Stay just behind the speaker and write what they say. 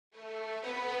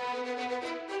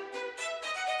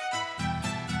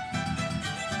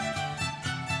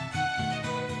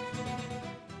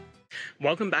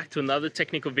Welcome back to another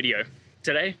technical video.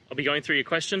 Today, I'll be going through your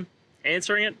question,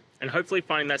 answering it, and hopefully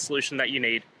finding that solution that you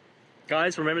need.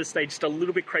 Guys, remember to stay just a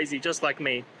little bit crazy, just like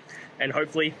me, and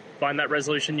hopefully find that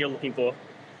resolution you're looking for.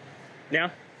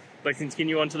 Now, let's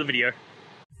continue on to the video.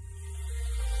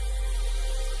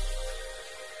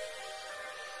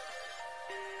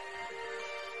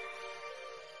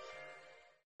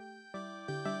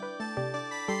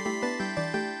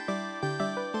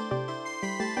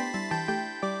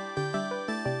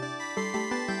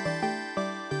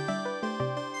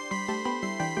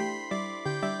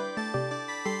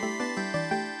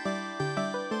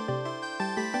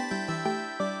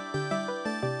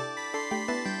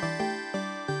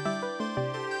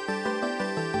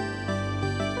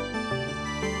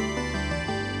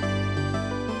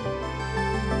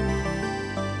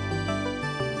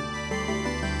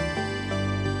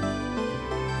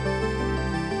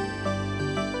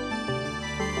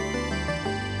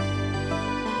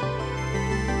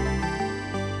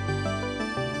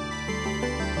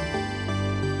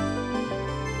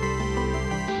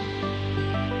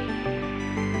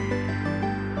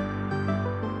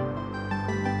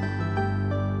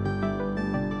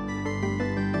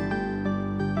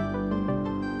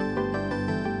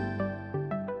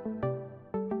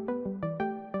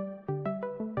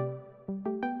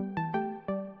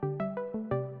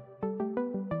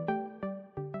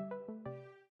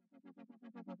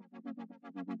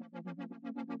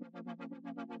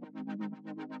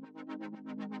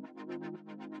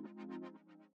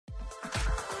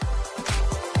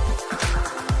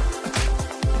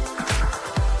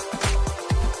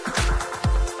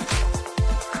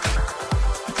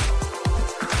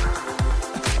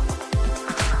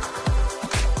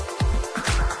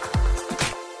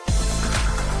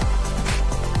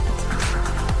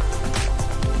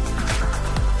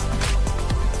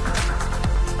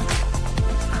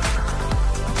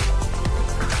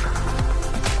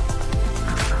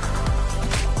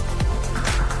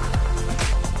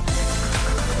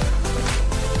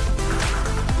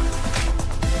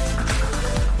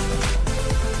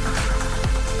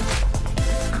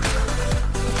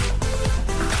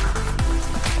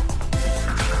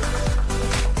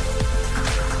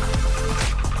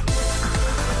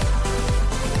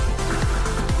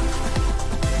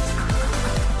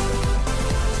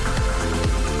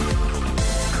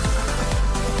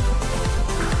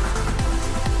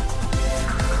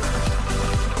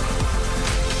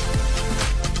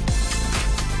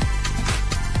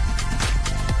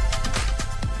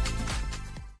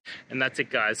 And that's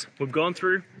it, guys. We've gone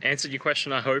through, answered your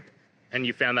question, I hope, and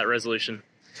you found that resolution.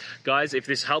 Guys, if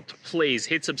this helped, please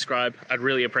hit subscribe. I'd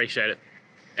really appreciate it.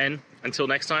 And until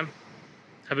next time,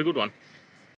 have a good one.